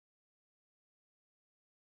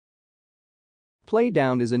Play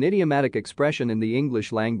down is an idiomatic expression in the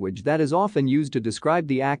English language that is often used to describe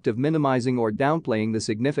the act of minimizing or downplaying the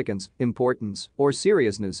significance, importance, or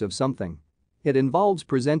seriousness of something. It involves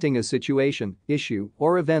presenting a situation, issue,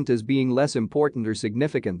 or event as being less important or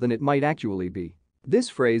significant than it might actually be. This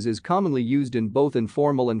phrase is commonly used in both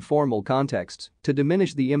informal and formal contexts to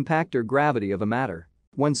diminish the impact or gravity of a matter.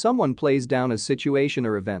 When someone plays down a situation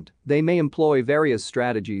or event, they may employ various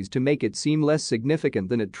strategies to make it seem less significant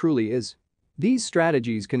than it truly is. These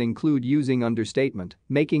strategies can include using understatement,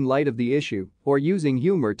 making light of the issue, or using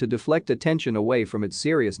humor to deflect attention away from its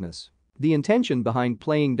seriousness. The intention behind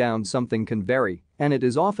playing down something can vary, and it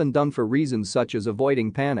is often done for reasons such as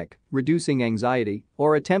avoiding panic, reducing anxiety,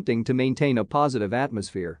 or attempting to maintain a positive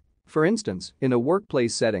atmosphere. For instance, in a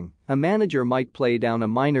workplace setting, a manager might play down a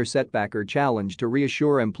minor setback or challenge to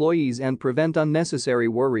reassure employees and prevent unnecessary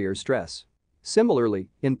worry or stress. Similarly,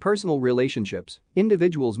 in personal relationships,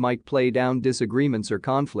 individuals might play down disagreements or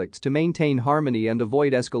conflicts to maintain harmony and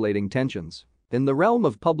avoid escalating tensions. In the realm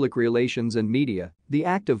of public relations and media, the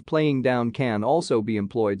act of playing down can also be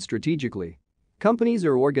employed strategically. Companies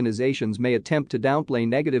or organizations may attempt to downplay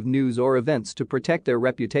negative news or events to protect their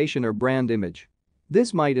reputation or brand image.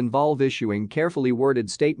 This might involve issuing carefully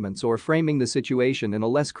worded statements or framing the situation in a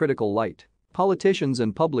less critical light. Politicians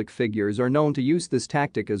and public figures are known to use this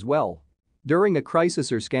tactic as well. During a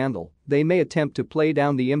crisis or scandal, they may attempt to play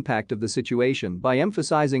down the impact of the situation by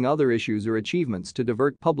emphasizing other issues or achievements to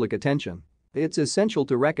divert public attention. It's essential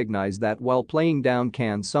to recognize that while playing down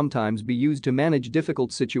can sometimes be used to manage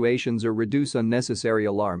difficult situations or reduce unnecessary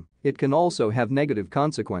alarm, it can also have negative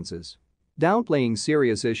consequences. Downplaying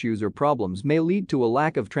serious issues or problems may lead to a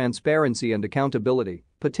lack of transparency and accountability,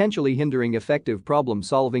 potentially hindering effective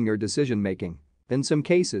problem-solving or decision-making. In some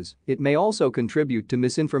cases, it may also contribute to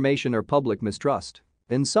misinformation or public mistrust.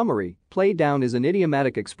 In summary, play down is an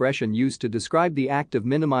idiomatic expression used to describe the act of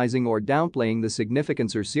minimizing or downplaying the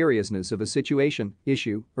significance or seriousness of a situation,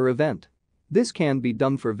 issue, or event. This can be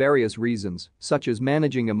done for various reasons, such as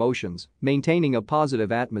managing emotions, maintaining a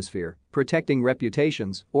positive atmosphere, protecting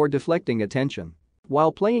reputations, or deflecting attention.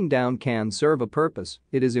 While playing down can serve a purpose,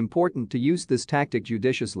 it is important to use this tactic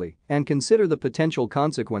judiciously and consider the potential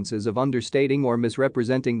consequences of understating or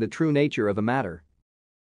misrepresenting the true nature of a matter.